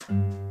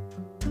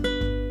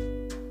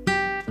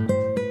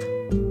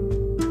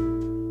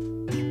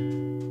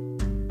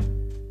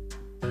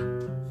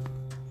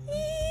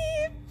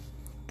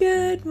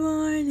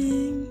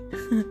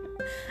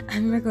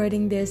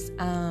recording this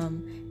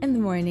in the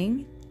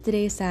morning.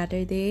 Today is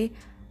Saturday.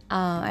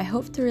 I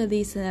hope to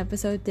release an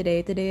episode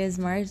today. Today is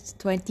March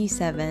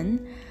 27.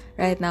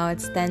 Right now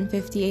it's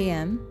 10:50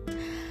 a.m.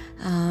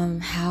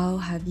 How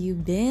have you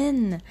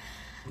been?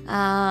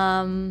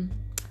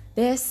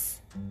 This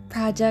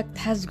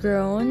project has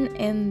grown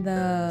in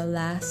the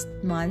last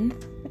month.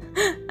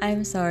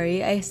 I'm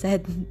sorry, I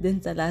said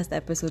din sa last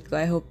episode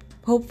ko,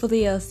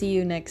 hopefully I'll see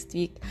you next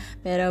week.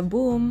 Pero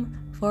boom,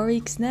 4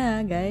 weeks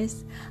na,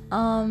 guys.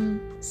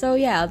 So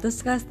yeah, I'll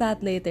discuss that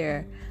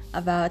later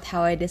about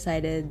how I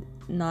decided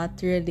not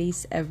to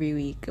release every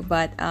week.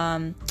 But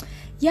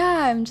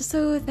yeah, I'm just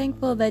so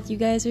thankful that you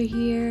guys are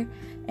here.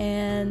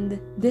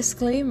 And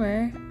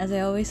disclaimer, as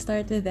I always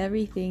start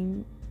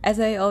everything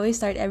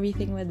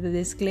with the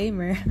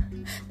disclaimer.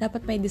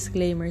 Dapat may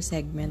disclaimer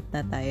segment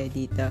na tayo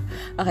dito.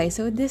 Okay,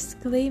 so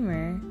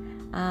disclaimer.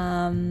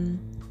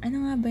 Ano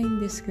nga ba yung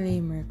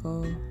disclaimer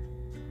ko?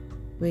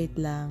 Wait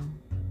lang.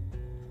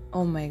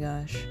 Oh my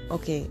gosh.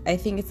 Okay, I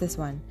think it's this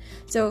one.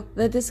 So,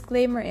 the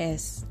disclaimer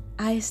is,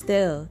 I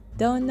still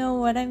don't know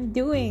what I'm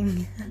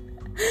doing.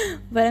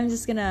 But I'm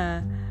just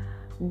gonna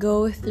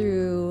go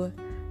through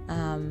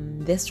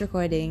this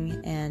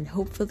recording and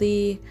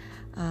hopefully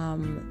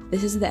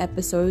this is the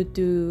episode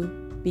to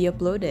be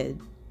uploaded.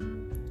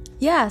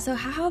 Yeah, so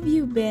how have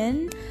you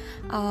been?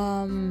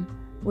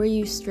 Were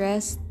you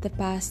stressed the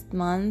past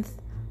month?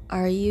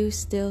 Are you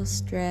still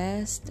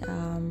stressed?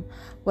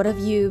 What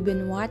have you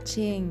been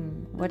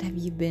watching? What have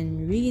you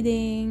been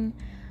reading?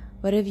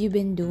 What have you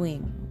been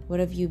doing? What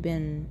have you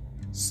been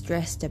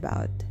stressed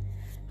about?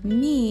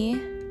 Me,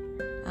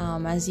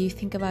 as you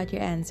think about your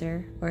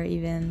answer, or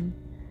even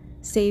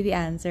say the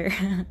answer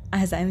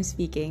as I'm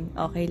speaking,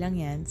 okay lang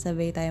yan,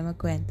 sabay tayo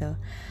magkwento.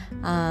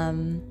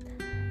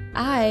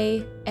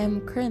 I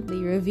am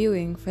currently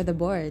reviewing for the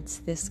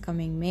boards this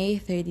coming May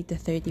 30 to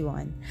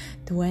 31,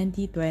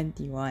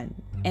 2021.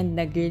 And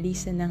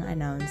nag-release ng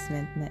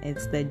announcement na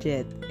it's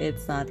legit.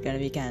 It's not gonna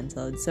be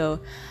cancelled. So,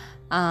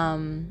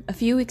 a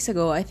few weeks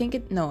ago, 1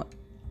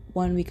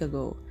 week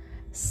ago,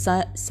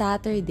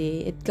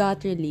 Saturday, it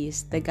got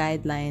released, the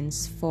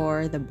guidelines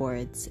for the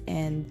boards.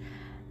 And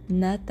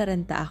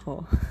nataranta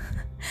ako.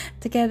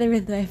 Together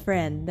with my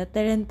friend.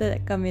 Nataranta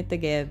kami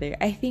together.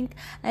 I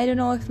don't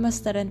know if mas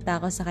taranta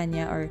ako sa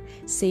kanya or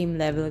same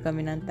level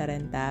kami ng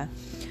taranta.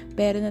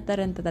 Pero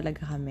nataranta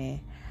talaga kami.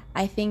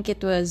 I think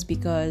it was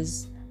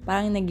because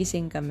parang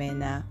nagising kami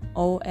na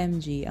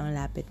OMG, ang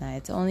lapit na.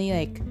 It's only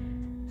like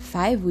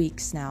 5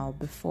 weeks now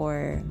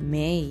before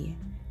May.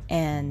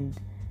 And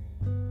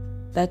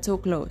that's so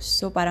close.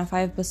 So parang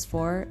 5 plus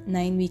 4,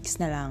 9 weeks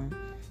na lang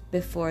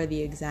before the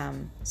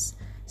exams.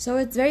 So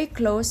it's very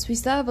close. We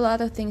still have a lot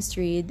of things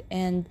to read,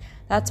 and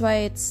that's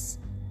why it's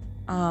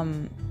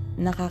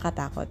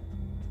nakakatakot.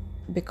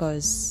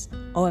 Because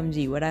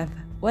OMG,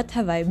 what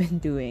have I been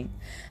doing?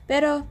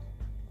 Pero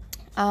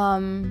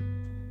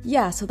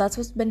yeah, so that's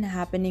what's been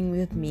happening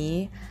with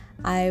me.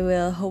 I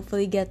will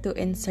hopefully get to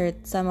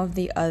insert some of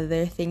the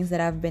other things that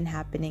have been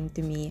happening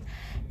to me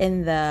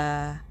in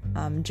the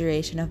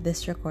duration of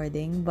this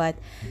recording. But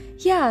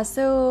yeah,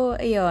 so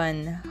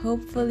ayun,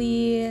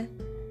 hopefully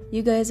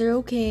you guys are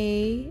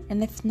okay,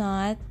 and if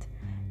not,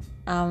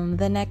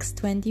 the next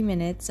 20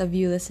 minutes of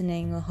you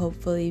listening will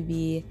hopefully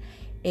be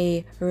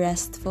a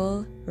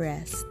restful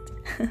rest.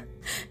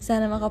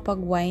 Sana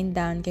makapag-wind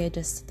down kayo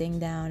just sitting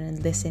down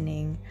and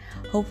listening.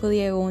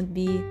 Hopefully I won't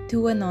be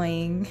too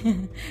annoying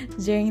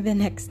during the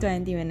next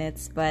 20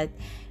 minutes. But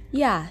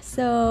yeah,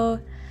 so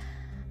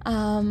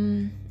a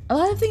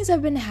lot of things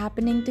have been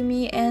happening to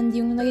me, and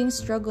yung naging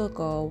struggle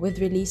ko with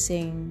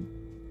releasing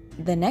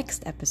the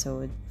next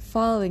episode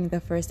following the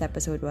first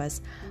episode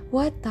was,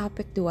 what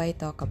topic do I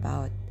talk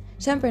about?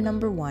 Siyempre,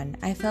 number one,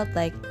 I felt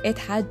like it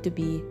had to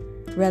be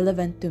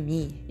relevant to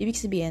me. Ibig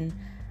sabihin,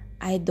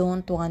 I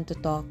don't want to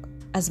talk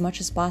as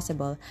much as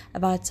possible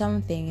about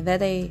something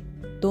that I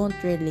don't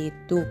relate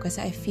to,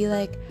 because I feel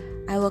like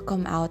I will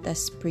come out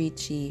as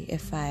preachy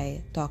if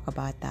I talk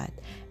about that.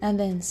 And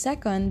then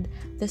second,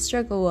 the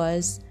struggle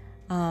was,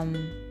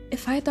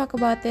 if I talk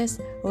about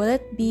this, will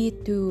it be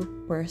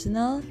too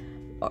personal?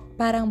 Or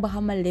parang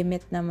baka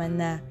malimit naman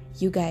na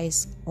you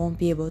guys won't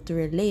be able to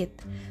relate.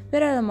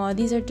 Pero alam mo,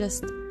 these are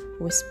just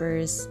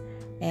whispers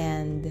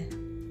and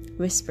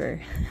whisper.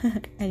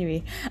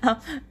 Anyway,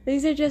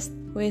 these are just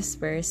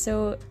whispers.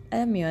 So,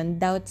 alam mo yun,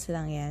 doubts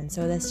lang yan.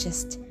 So, let's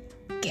just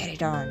get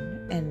it on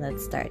and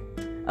let's start.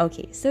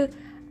 Okay, so,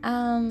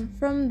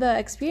 from the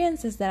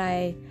experiences that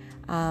I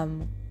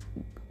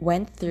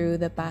went through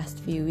the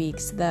past few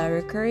weeks, the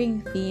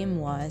recurring theme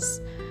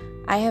was,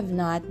 I have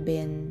not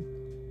been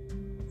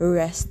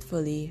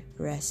restfully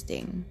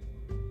resting.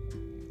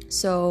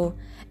 So,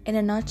 in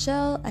a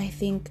nutshell, I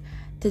think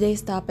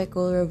today's topic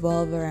will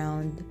revolve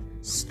around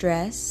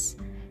stress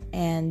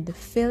and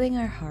filling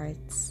our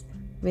hearts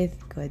with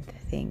good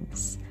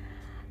things.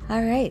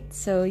 Alright,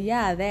 so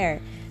yeah, there.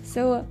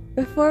 So,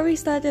 before we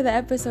started the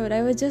episode,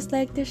 I would just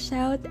like to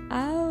shout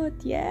out,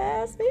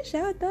 yes, may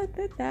shout out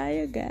na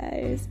tayo,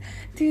 guys,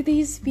 to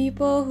these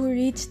people who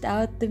reached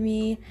out to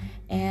me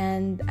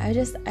And I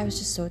was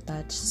just so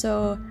touched.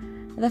 So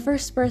the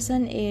first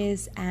person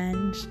is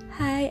Ange.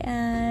 Hi,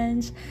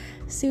 Ange.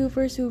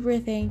 Super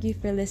thank you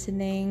for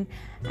listening.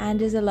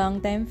 Ange is a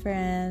longtime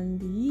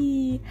friend.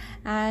 Yee.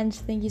 Ange,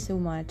 thank you so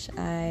much.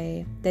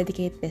 I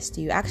dedicate this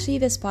to you. Actually,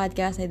 this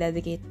podcast I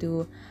dedicate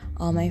to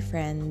all my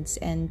friends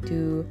and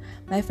to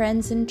my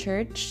friends in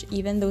church,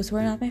 even those who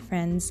are not my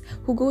friends,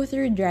 who go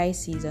through dry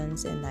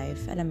seasons in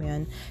life. Alam mo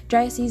yun?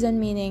 Dry season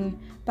meaning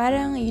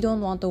parang you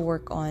don't want to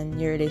work on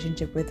your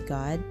relationship with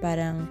God.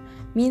 Parang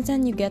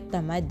minsan you get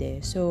tamad eh.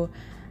 So,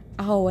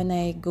 ako, when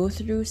I go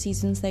through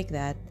seasons like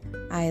that,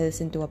 I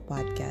listen to a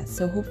podcast.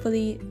 So,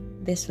 hopefully,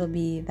 this will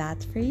be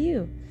that for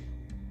you.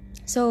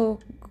 So,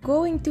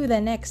 going to the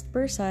next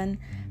person,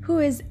 who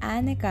is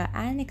Annika.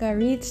 Annika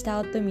reached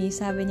out to me.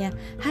 Sabi niya,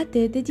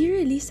 Hate, did you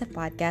release a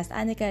podcast?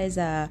 Annika is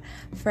a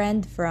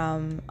friend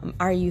from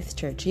our youth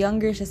church.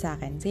 Younger siya sa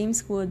akin. Same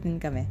school din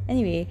kami.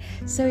 Anyway,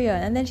 so yun.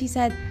 And then she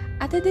said,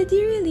 Ate, did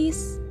you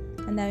release...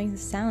 Ang daming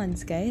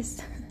sounds, guys.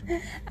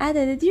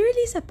 Ate, did you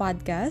release a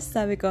podcast?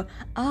 Sabi ko,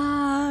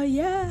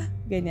 yeah.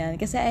 Ganyan.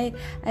 Kasi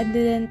I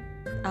didn't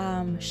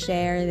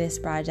share this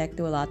project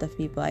to a lot of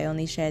people. I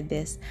only shared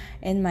this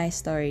in my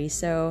story.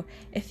 So,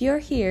 if you're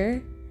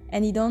here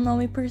and you don't know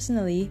me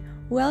personally,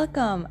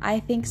 welcome. I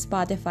think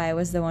Spotify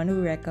was the one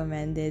who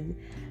recommended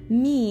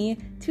me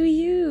to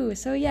you.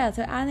 So yeah,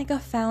 so Annika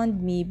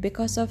found me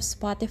because of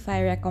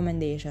Spotify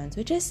recommendations,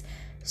 which is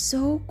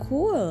so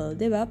cool,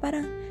 diba?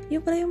 Parang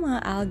yun pala yung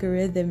mga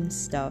algorithm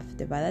stuff,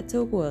 diba? That's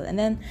so cool. And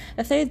then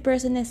the third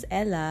person is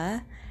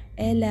Ella.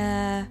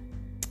 Hindi,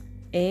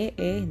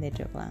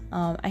 joke lang.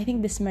 I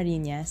think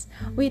Dasmariñas.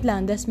 Wait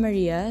lang,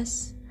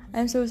 Dasmarias?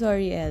 I'm so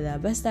sorry, Ella.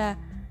 Basta,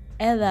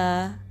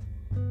 Ella,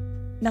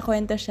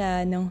 nakwento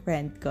siya nung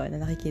friend ko na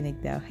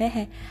nakikinig daw.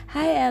 Hehe.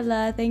 Hi,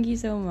 Ella. Thank you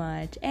so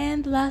much.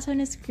 And the last one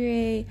is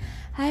Gray.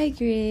 Hi,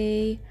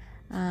 Gray.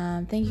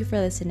 Thank you for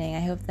listening.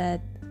 I hope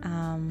that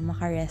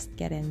makarest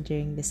ka rin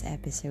during this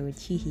episode.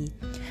 Hihi.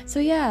 So,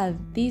 yeah.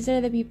 These are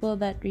the people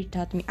that reached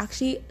out to me.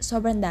 Actually,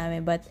 sobrang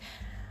dami. But,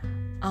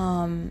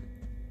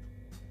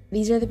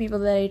 these are the people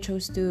that I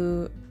chose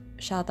to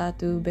shout out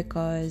to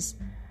because,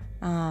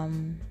 wala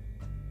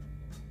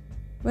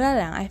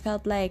lang. I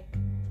felt like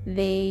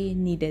they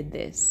needed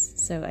this.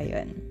 So,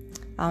 ayun.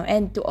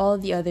 And to all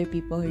the other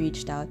people who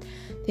reached out,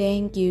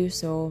 thank you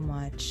so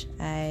much.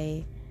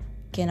 I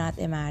cannot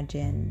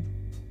imagine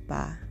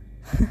pa.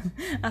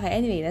 Okay,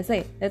 anyway, that's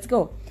it. Let's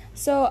go.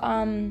 So,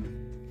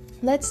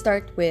 let's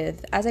start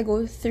with, as I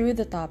go through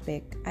the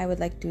topic, I would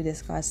like to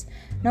discuss,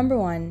 number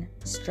one,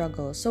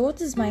 struggle. So,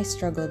 what is my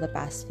struggle the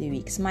past few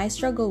weeks? My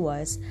struggle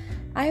was,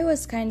 I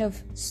was kind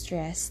of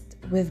stressed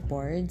with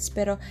boards,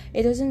 pero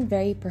it wasn't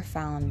very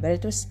profound, but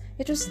it was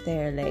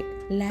there, like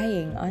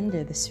lying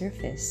under the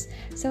surface.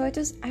 So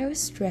I was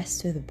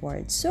stressed with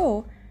boards.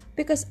 So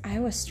because I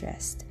was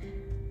stressed,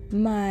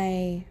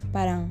 my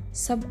parang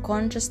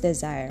subconscious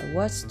desire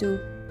was to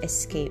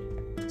escape.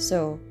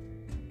 So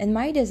in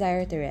my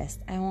desire to rest,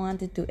 I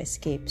wanted to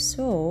escape.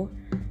 So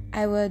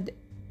I would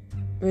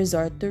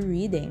resort to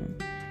reading.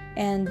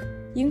 And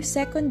yung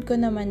second ko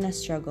naman na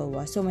struggle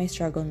was, so may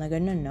struggle na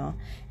ganun, no?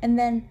 And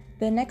then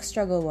the next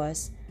struggle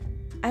was,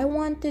 I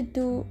wanted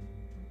to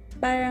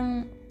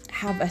parang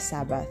have a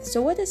Sabbath.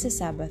 So what is a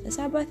Sabbath? A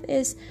Sabbath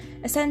is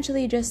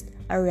essentially just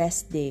a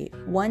rest day.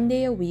 One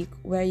day a week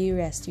where you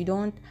rest. You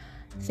don't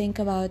think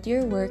about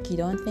your work. You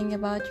don't think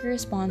about your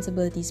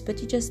responsibilities.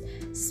 But you just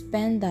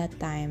spend that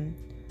time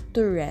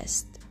to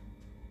rest.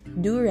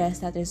 Do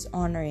rest that is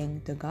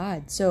honoring to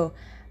God. So,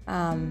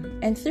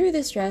 and through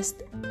this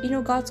rest,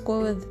 God's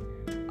goal with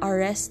our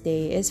rest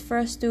day is for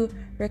us to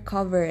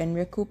recover and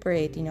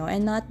recuperate,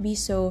 and not be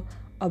so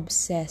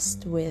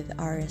obsessed with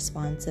our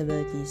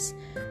responsibilities.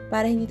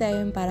 Para hindi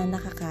tayo parang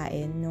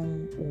nakakain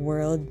nung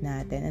world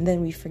natin. And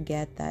then we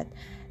forget that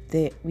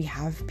we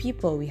have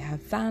people, we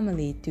have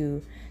family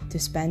to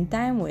spend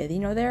time with.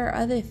 There are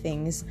other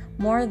things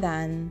more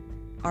than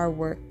our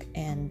work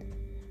and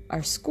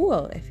our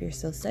school if you're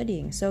still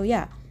studying. So,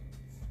 yeah.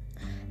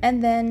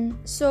 And then,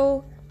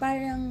 so,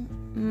 parang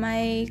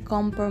my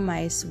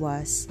compromise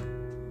was,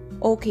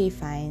 okay,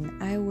 fine,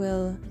 I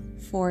will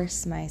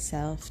force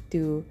myself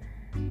to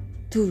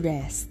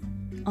rest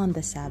on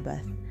the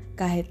Sabbath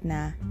kahit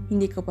na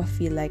hindi ko pa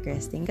feel like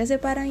resting. Kasi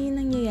parang yun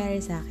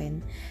nangyayari sa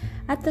akin.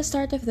 At the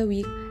start of the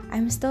week,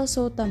 I'm still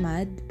so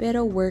tamad,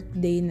 pero work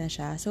day na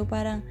siya. So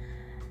parang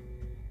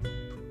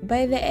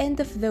by the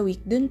end of the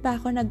week, dun pa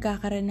ako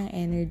nagkakaroon ng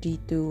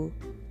energy to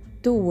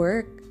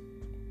work.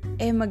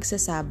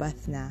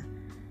 Magsa-Sabbath na.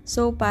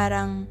 So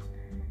parang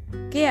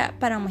kaya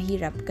parang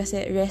mahirap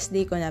kasi rest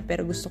day ko na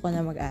pero gusto ko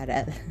na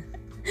mag-aral.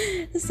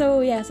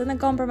 So yeah, so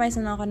nag-compromise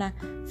na ako na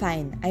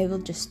fine, I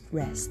will just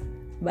rest.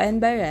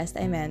 And by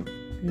rest, I meant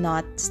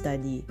not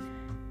study.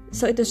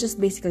 So it was just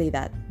basically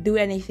that.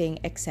 Do anything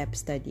except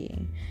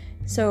studying.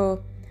 So,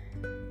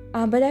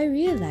 but I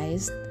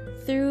realized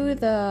through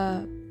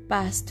the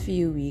past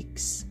few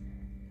weeks,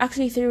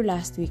 actually through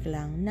last week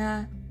lang,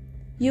 na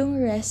yung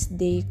rest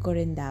day ko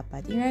rin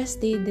dapat, yung rest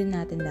day din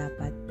natin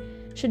dapat,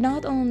 should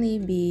not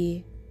only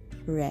be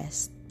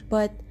rest,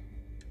 But,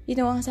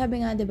 ang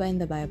sabi nga, diba, in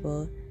the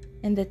Bible,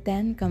 in the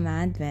 10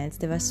 Commandments,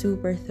 diba,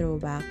 super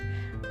throwback,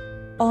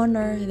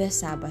 honor the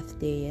Sabbath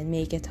day and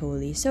make it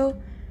holy.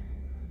 So,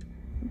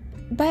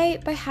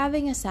 by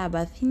having a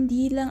Sabbath,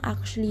 hindi lang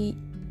actually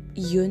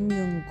yun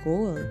yung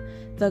goal.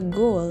 The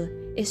goal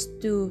is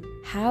to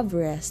have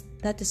rest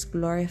that is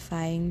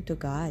glorifying to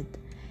God.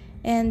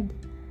 And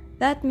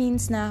that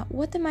means na,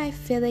 what am I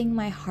filling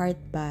my heart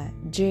ba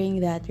during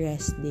that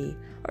rest day?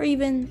 Or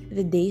even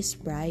the days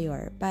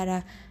prior,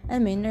 para,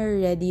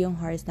 ready yung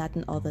hearts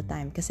natin all the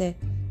time. Kasi,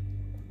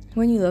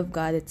 when you love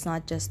God, it's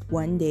not just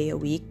one day a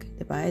week,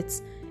 diba?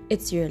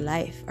 It's your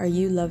life. Are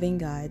you loving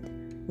God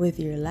with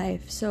your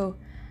life? So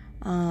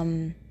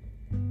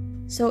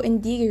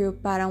in D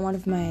group, parang one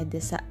of my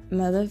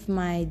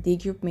D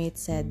group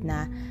mates said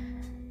na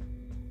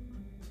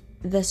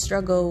the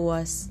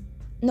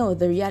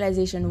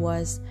realization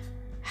was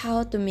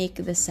how to make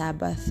the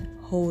Sabbath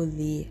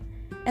holy.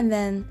 And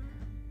then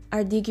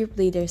our D group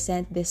leader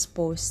sent this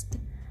post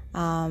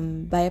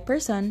by a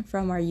person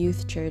from our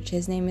youth church.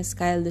 His name is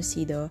Kyle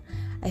Lucido.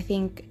 I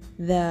think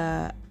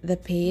the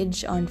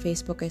page on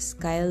Facebook is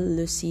Kyle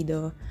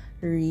Lucido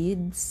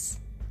Reads,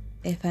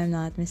 if I'm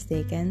not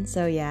mistaken.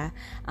 So yeah,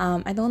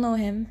 I don't know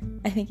him.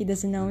 I think he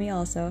doesn't know me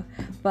also.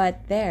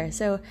 But there.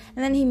 So,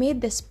 and then he made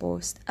this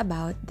post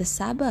about the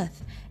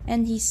Sabbath.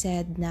 And he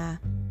said na,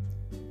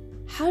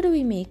 how do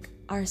we make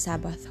our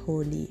Sabbath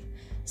holy?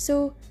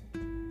 So,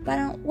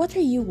 parang, what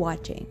are you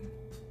watching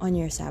on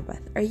your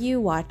Sabbath? Are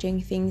you watching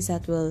things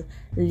that will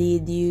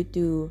lead you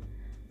to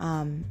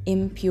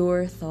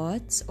impure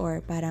thoughts,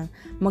 or parang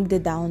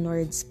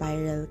magda-downward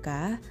spiral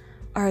ka?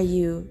 Are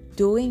you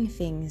doing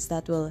things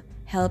that will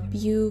help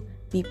you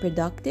be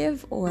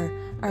productive, or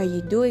are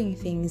you doing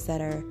things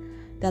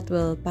that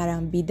will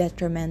parang be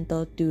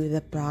detrimental to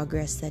the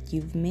progress that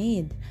you've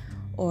made?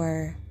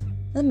 Or,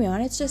 let me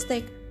on, it's just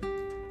like,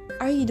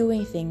 are you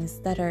doing things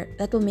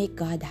that will make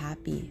God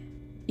happy?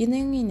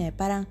 Yun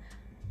parang,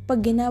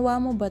 pag ginawa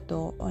mo ba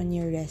to on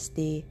your rest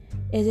day,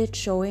 is it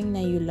showing na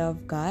you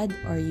love God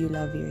or you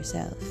love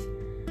yourself?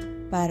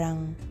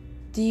 Parang,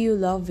 do you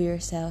love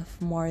yourself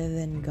more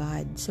than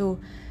God? So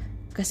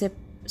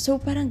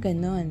parang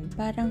ganon.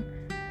 Parang,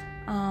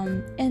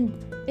 and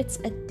it's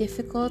a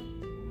difficult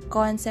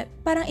concept.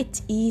 Parang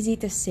it's easy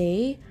to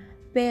say,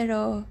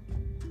 pero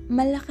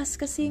malakas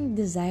kasing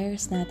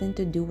desires natin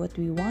to do what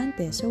we want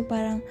eh. So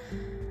parang,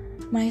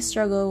 my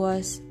struggle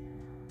was,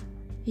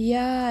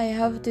 I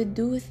have to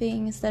do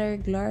things that are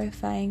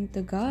glorifying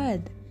to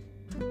God.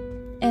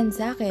 And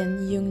sa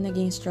akin, yung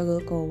naging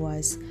struggle ko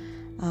was,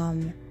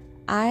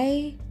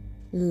 I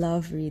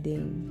love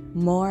reading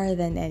more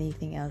than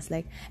anything else.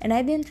 And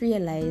I didn't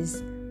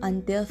realize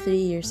until 3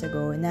 years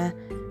ago na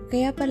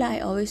kaya pala I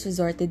always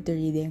resorted to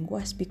reading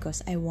was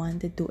because I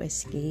wanted to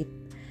escape.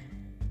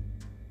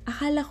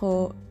 Akala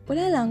ko,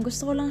 wala lang,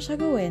 gusto ko lang siya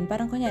gawin.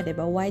 Parang kunya,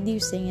 diba? Why do you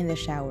sing in the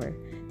shower?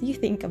 Do you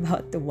think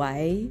about the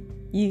why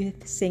you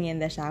sing in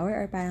the shower?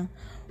 Or parang,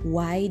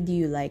 why do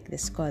you like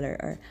this color?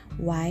 Or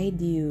why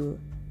do you,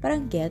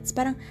 parang gets?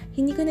 Parang,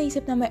 hindi ko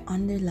naisip na may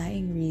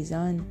underlying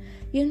reason.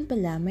 Yun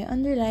pala, may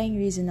underlying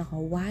reason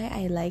ako why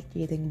I like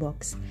reading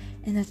books.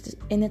 And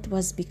it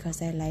was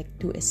because I like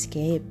to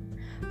escape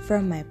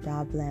from my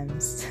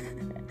problems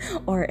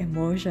or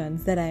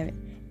emotions that I'm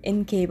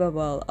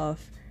incapable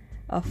of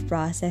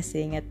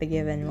processing at the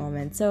given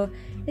moment. So,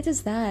 it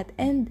is that.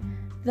 And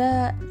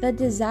the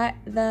desire,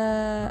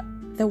 the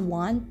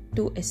want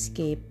to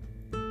escape,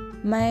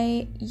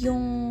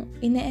 yung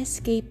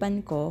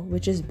ine-escapean ko,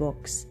 which is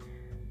books,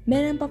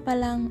 meron pa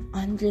palang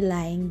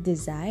underlying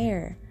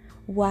desire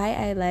why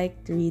I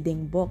liked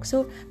reading books.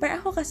 So, pero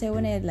ako kasi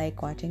when I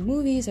like watching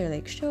movies or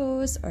like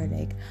shows or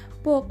like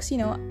books,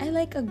 I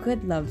like a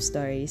good love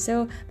story.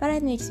 So, parang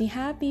it makes me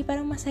happy,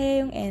 parang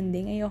masaya yung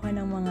ending. Ayoko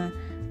ng mga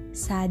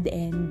sad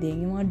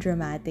ending, yung mga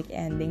dramatic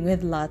ending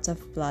with lots of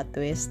plot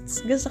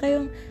twists. Gusto ko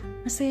yung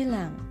masaya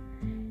lang.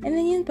 And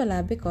then yun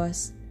pala,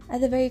 because at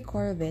the very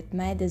core of it,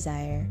 my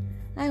desire,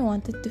 I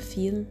wanted to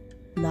feel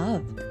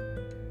loved.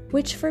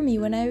 Which for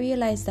me, when I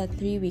realized that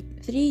 3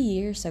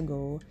 years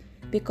ago,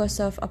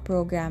 because of a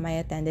program I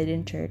attended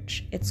in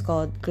church, it's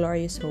called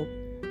Glorious Hope.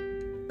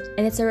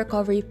 And it's a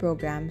recovery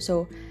program.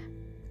 So,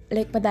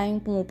 like,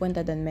 madaming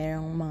pumupunta doon,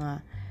 merong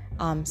mga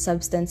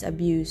substance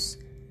abuse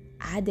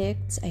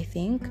addicts, I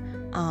think.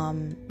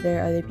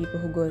 There are other people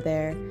who go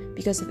there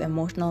because of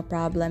emotional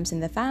problems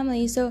in the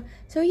family. So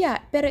yeah,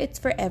 pero it's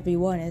for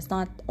everyone. It's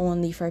not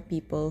only for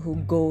people who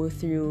go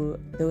through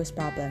those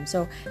problems.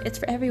 So it's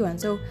for everyone.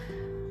 So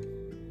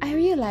I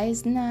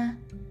realized na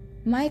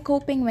my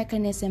coping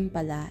mechanism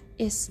pala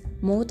is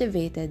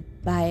motivated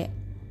by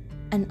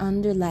an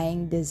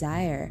underlying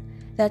desire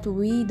that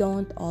we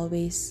don't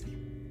always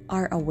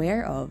are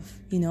aware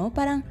of.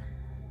 Parang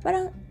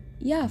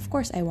yeah, of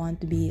course, I want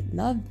to be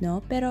loved,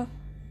 no? Pero,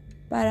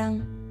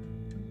 parang,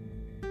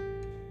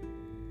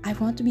 I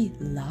want to be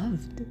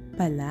loved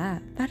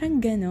pala. Parang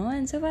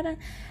ganon. So, parang,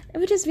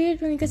 which is weird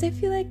for me because I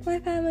feel like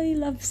my family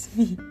loves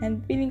me.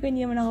 And feeling ko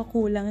hindi naman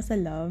ako kulang sa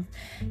love.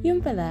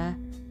 Yun pala,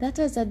 that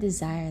was a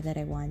desire that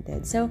I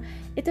wanted. So,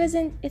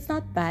 it's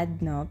not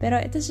bad, no, pero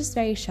it was just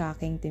very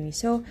shocking to me.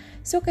 So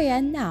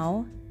kaya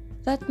now,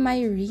 that my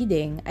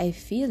reading, I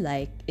feel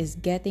like, is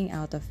getting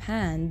out of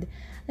hand,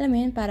 alam mo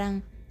yun,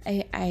 parang,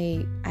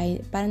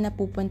 parang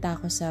napupunta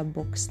ako sa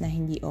books na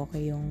hindi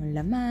okay yung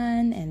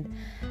laman, and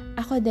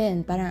ako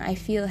din, parang I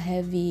feel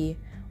heavy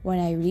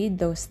when I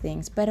read those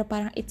things, pero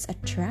parang it's a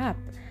trap.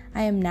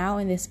 I am now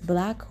in this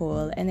black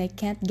hole and I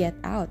can't get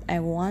out.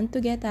 I want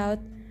to get out,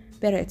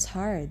 pero it's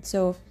hard.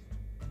 So,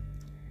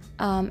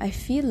 I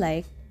feel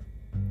like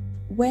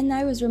when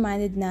I was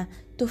reminded na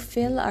to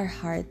fill our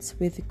hearts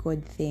with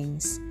good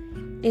things,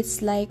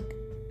 it's like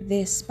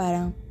this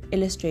parang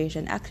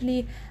illustration.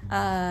 Actually,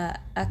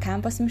 a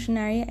campus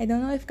missionary, I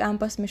don't know if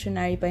campus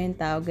missionary pa yung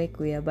tawag kay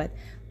Kuya, but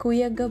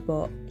Kuya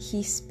Gabo,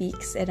 he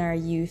speaks in our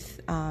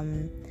youth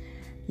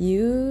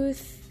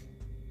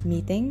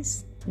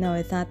meetings. No,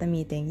 it's not a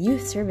meeting.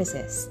 Youth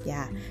services.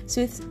 Yeah.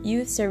 So it's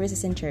youth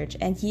services in church.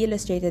 And he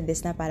illustrated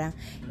this na parang,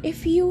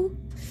 if you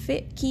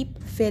keep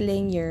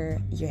filling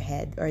your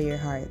head or your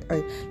heart,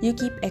 or you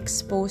keep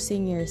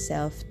exposing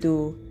yourself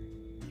to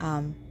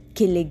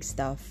kilig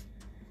stuff,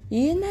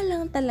 yun na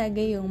lang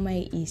talaga yung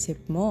may isip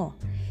mo.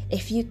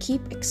 If you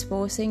keep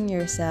exposing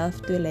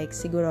yourself to like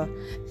siguro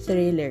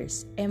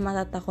thrillers,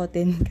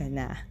 matatakotin ka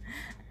na.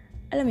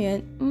 Alam mo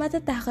yun,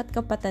 matatakot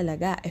ka pa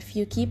talaga if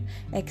you keep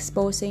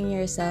exposing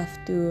yourself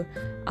to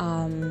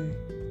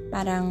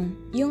parang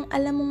yung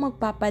alam mo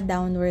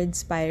magpapa-downward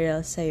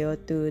spiral sa'yo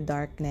to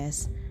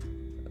darkness.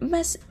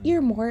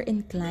 You're more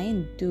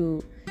inclined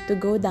to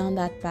go down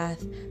that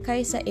path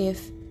kaysa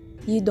if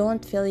you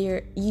don't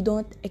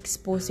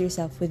expose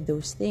yourself with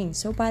those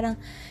things. So parang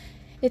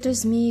it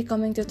was me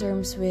coming to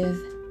terms with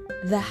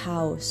the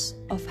house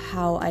of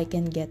how I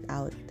can get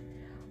out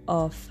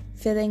of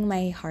filling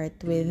my heart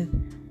with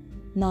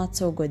not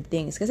so good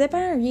things. Kasi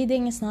parang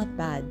reading is not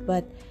bad,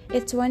 but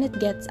it's when it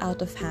gets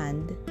out of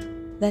hand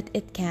that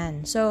it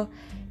can. So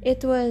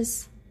it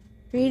was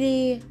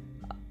really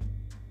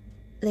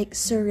like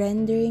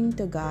surrendering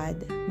to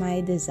God my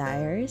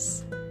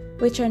desires,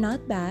 which are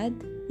not bad.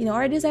 You know,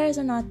 our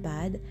desires are not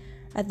bad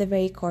at the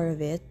very core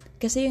of it.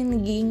 Kasi yung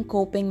naging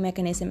coping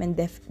mechanism and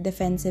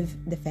defense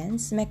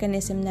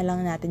mechanism na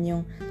lang natin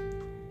yung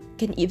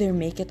can either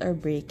make it or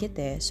break it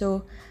eh.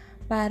 So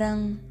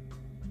parang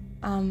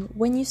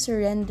when you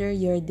surrender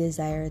your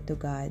desire to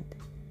God,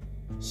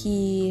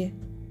 He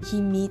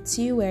meets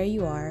you where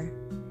you are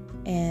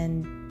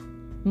and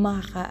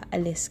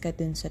makakaalis ka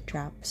dun sa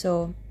trap.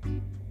 So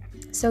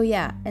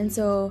yeah, and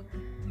so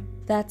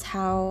that's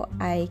how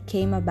I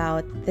came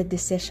about the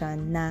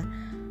decision na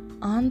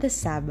on the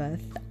Sabbath,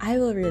 I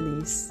will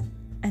release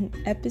an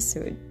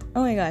episode.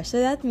 Oh my gosh,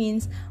 so that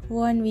means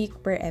 1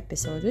 week per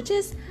episode, which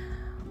is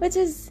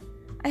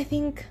I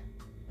think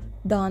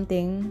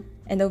daunting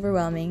and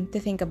overwhelming to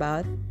think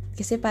about.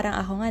 Kasi parang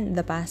ako nga,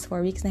 the past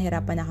 4 weeks,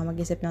 nahirapan ako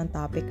mag-isip ng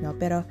topic, no?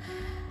 Pero,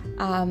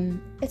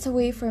 it's a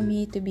way for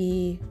me to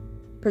be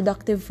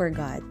productive for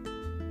God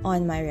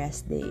on my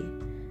rest day.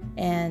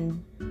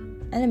 And,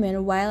 alam mo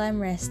yun, while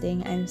I'm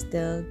resting, I'm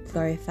still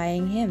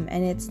glorifying Him.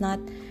 And it's not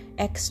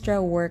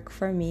extra work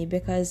for me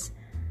because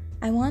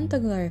I want to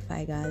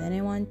glorify God and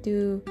I want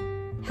to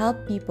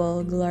help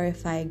people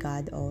glorify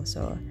God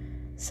also.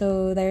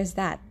 So, there's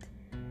that.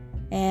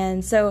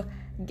 And so,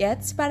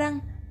 gets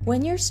parang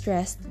when you're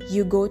stressed,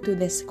 you go to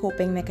this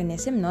coping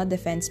mechanism, no?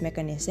 Defense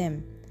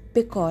mechanism.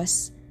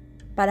 Because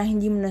parang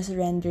hindi mo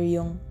na-surrender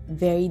yung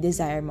very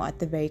desire mo at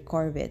the very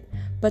core of it.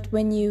 But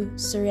when you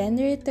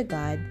surrender it to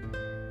God,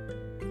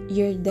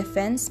 your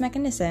defense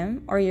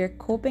mechanism or your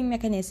coping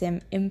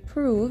mechanism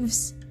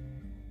improves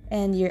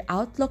and your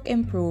outlook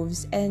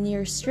improves and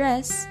your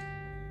stress,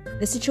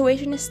 the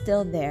situation is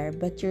still there,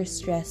 but your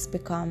stress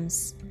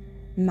becomes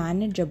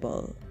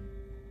manageable.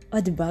 O,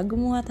 diba?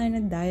 Gumawa tayo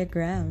ng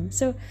diagram.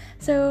 So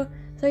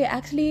yeah,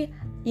 actually,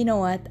 you know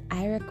what?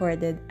 I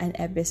recorded an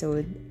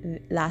episode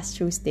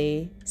last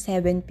Tuesday,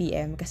 7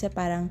 p.m. Kasi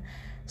parang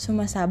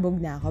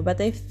sumasabog na ako.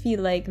 But I feel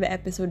like the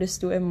episode is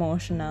too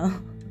emotional.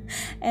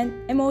 And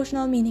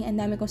emotional meaning, ang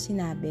dami kong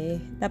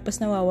sinabi.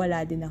 Tapos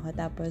nawawala din ako.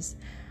 Tapos,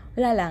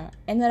 wala lang.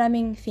 And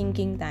maraming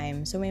thinking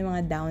time. So, may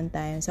mga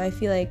downtime. So, I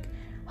feel like,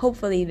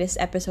 hopefully, this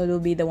episode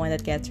will be the one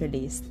that gets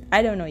released.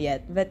 I don't know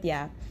yet. But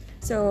yeah.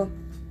 So,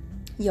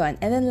 yun.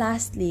 And then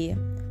lastly,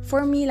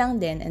 for me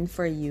lang din and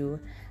for you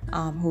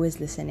who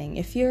is listening,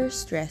 if you're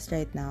stressed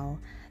right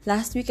now,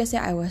 last week kasi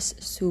I was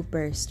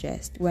super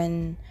stressed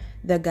when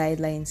the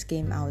guidelines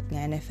came out nga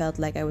and I felt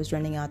like I was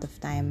running out of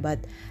time. But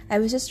I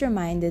was just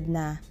reminded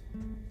na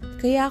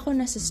kaya ako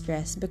nasa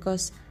stress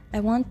because I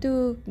want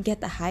to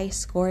get a high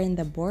score in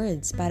the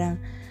boards.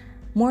 Parang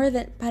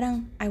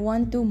I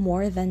want to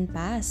more than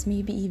pass,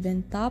 maybe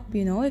even top,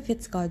 you know, if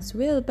it's God's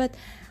will. But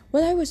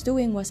what I was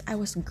doing was I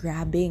was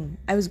grabbing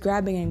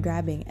and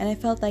grabbing, and I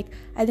felt like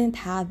I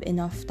didn't have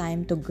enough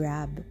time to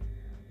grab,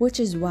 which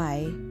is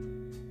why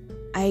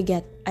I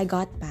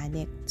got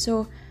panicked.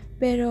 So,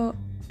 pero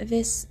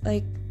this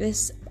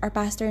our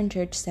pastor in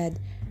church said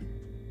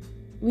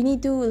we need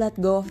to let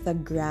go of the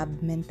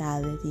grab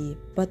mentality,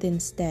 but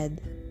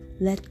instead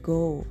let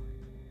go.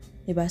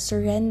 Diba?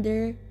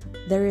 Surrender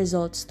the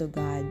results to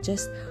God.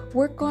 Just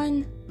work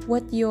on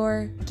what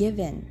you're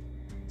given.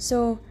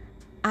 So,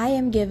 I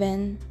am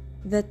given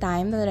the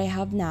time that I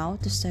have now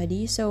to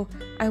study. So,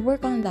 I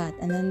work on that.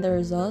 And then the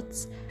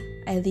results,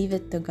 I leave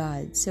it to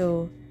God.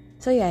 So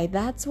yeah,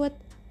 that's what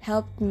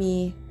helped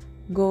me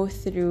go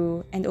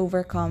through and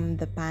overcome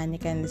the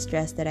panic and the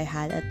stress that I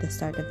had at the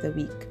start of the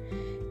week.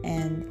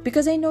 And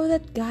because I know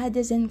that God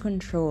is in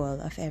control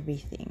of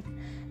everything.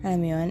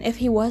 Alam mo yun? If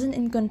He wasn't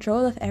in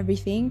control of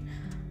everything,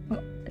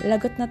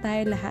 lagot na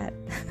tayo lahat.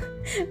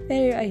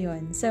 Pero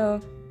ayun. So,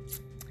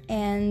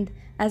 and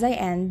as I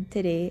end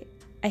today,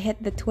 I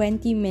hit the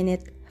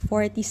 20-minute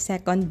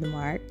 40-second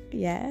mark.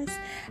 Yes.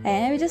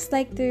 And I would just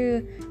like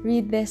to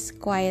read this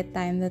quiet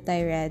time that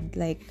I read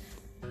like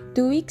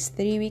 3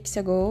 weeks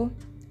ago.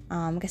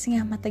 Kasi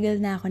nga matagal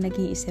na ako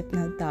nag-iisip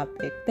ng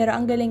topic. Pero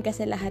ang galing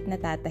kasi lahat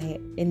natatahi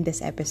in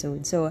this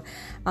episode. So,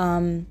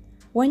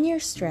 when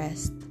you're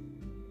stressed,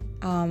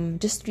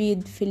 just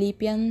read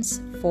Philippians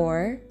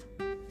 4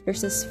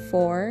 verses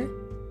 4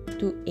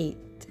 to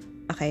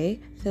 8.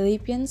 Okay?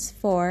 Philippians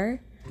 4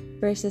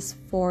 verses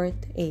 4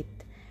 to 8.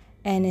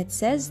 And it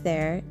says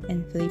there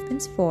in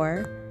Philippians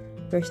 4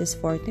 verses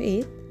 4 to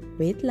 8,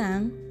 wait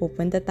lang,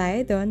 pupunta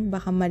tayo doon,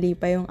 baka mali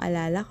pa yung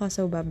alala ko,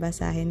 so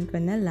babasahin ko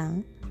na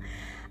lang.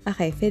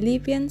 Okay,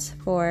 Philippians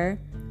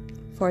 4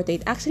 to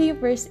 8. Actually,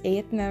 yung verse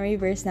 8, memory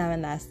verse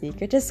naman last week,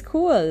 which is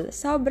cool.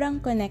 Sobrang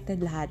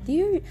connected lahat. Do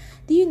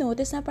you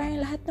notice na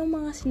parang lahat ng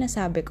mga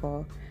sinasabi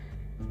ko,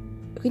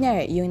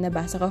 kunyari, yung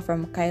nabasa ko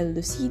from Kyle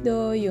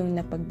Lucido, yung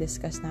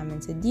napag-discuss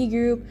namin sa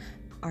D-Group,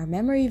 our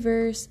memory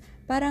verse,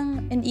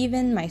 parang, and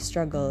even my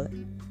struggle,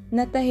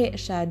 natahi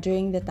siya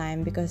during the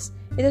time because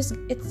it's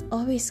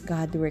always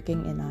God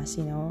working in us,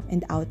 you know,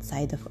 and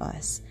outside of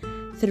us,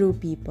 through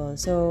people.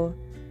 So,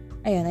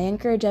 ayun, I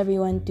encourage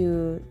everyone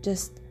to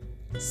just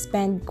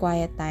spend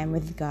quiet time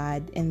with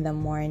God in the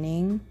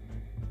morning,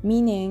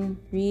 meaning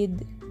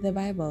read the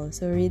Bible.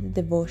 So read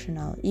the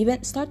devotional.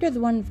 Even start with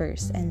one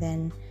verse and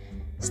then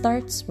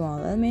start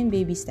small. I mean,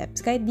 baby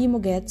steps. Kahit di mo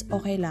gets,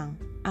 okay lang.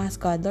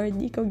 Ask God, Lord,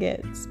 di ko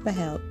gets,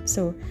 pa-help.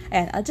 So,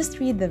 ayan, I'll just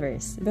read the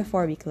verse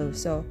before we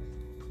close. So,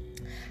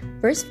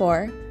 verse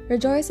 4,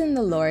 rejoice in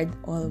the Lord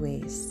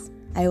always.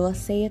 I will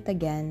say it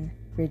again,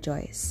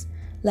 rejoice.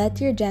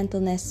 Let your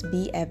gentleness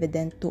be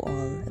evident to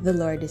all. The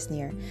Lord is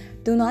near.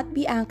 Do not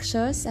be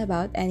anxious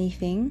about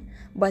anything,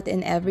 but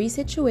in every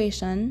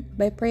situation,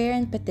 by prayer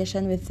and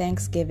petition with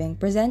thanksgiving,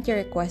 present your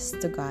requests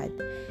to God.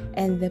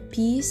 And the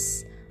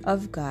peace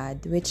of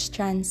God, which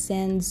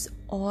transcends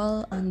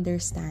all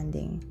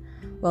understanding,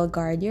 will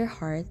guard your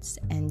hearts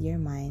and your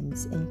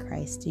minds in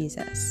Christ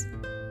Jesus.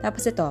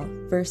 Tapos ito,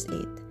 verse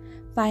 8.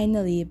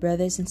 Finally,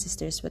 brothers and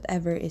sisters,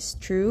 whatever is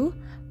true,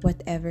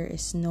 whatever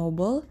is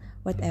noble,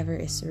 whatever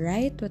is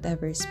right,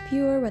 whatever is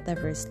pure,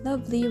 whatever is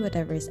lovely,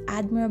 whatever is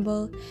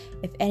admirable,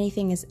 if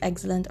anything is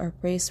excellent or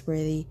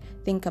praiseworthy,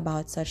 think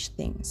about such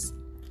things.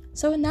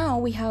 So now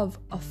we have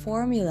a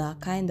formula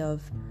kind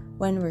of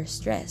when we're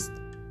stressed.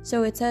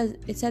 So it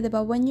said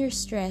about when you're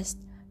stressed,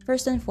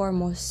 first and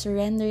foremost,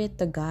 surrender it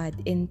to God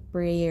in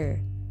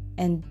prayer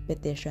and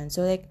petition.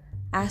 So like,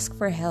 ask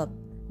for help.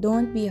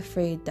 Don't be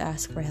afraid to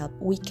ask for help.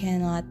 We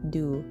cannot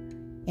do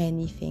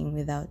anything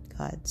without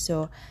God.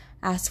 So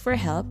ask for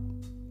help.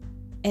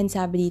 And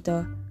sabi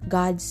dito,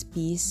 God's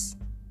peace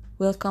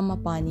will come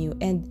upon you.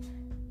 And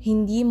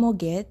hindi mo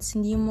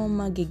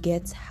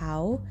magigets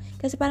how.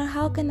 Kasi parang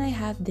how can I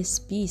have this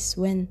peace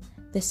when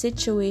the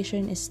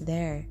situation is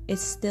there?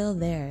 It's still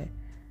there.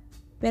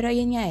 Pero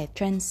yun nga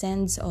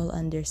transcends all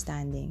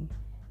understanding.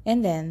 And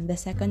then, the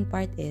second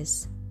part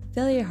is,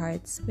 fill your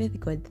hearts with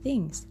good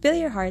things. Fill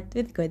your heart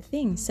with good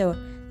things. So,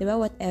 diba,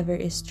 whatever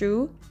is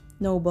true,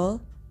 noble,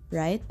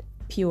 right,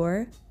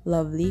 pure,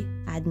 lovely,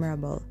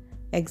 admirable,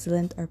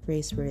 excellent, or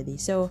praiseworthy.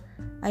 So,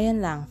 ayan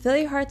lang. Fill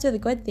your hearts with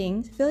good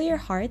things. Fill your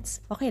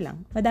hearts, okay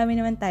lang.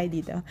 Madami naman tayo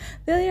dito.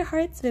 Fill your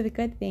hearts with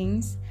good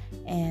things,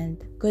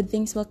 and good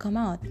things will come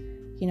out.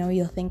 You know,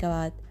 you'll think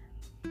about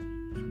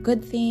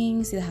good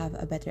things, you'll have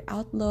a better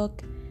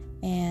outlook,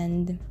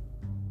 and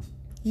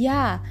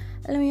yeah,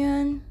 alam mo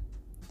yun,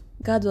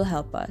 God will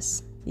help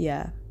us.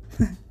 Yeah.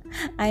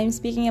 I'm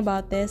speaking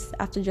about this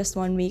after just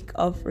 1 week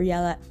of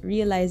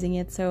realizing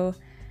it, so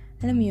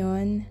alam mo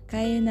yun,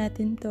 kaya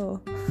natin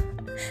to.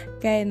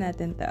 Kaya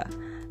natin to.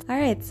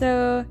 Alright,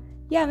 so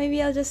yeah,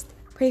 maybe I'll just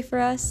pray for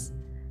us.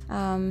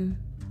 A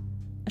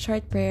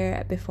short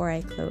prayer before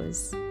I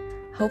close.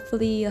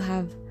 Hopefully you'll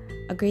have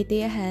a great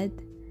day ahead,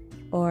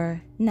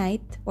 or night,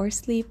 or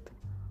sleep,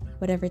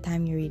 whatever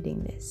time you're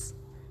reading this.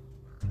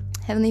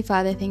 Heavenly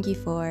Father, thank you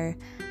for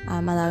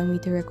allowing me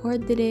to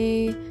record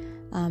today.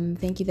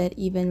 Thank you that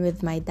even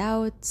with my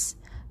doubts,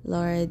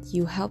 Lord,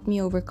 you helped me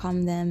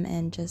overcome them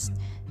and just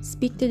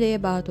speak today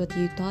about what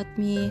you taught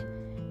me.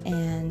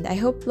 And I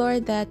hope,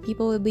 Lord, that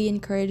people will be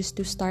encouraged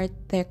to start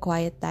their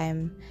quiet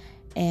time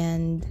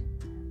and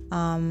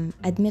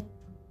admit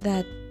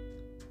that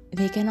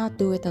they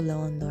cannot do it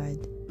alone, Lord.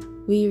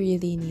 We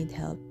really need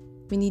help.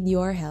 We need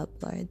your help,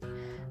 Lord.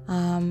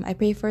 I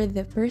pray for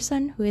the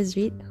person who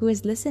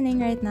is listening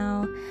right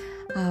now,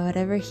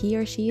 whatever he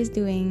or she is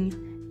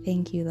doing.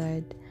 Thank you,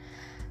 Lord.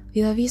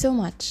 We love you so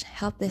much.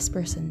 Help this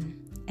person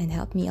and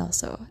help me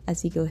also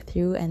as we go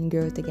through and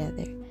grow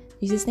together. In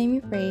Jesus' name we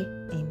pray.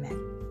 Amen.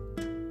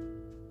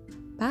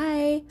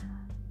 Bye.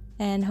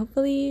 And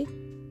hopefully,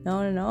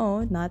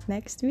 no, not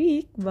next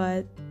week,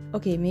 but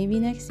okay, maybe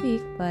next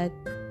week, but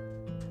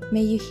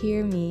may you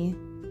hear me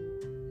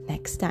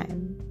next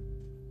time.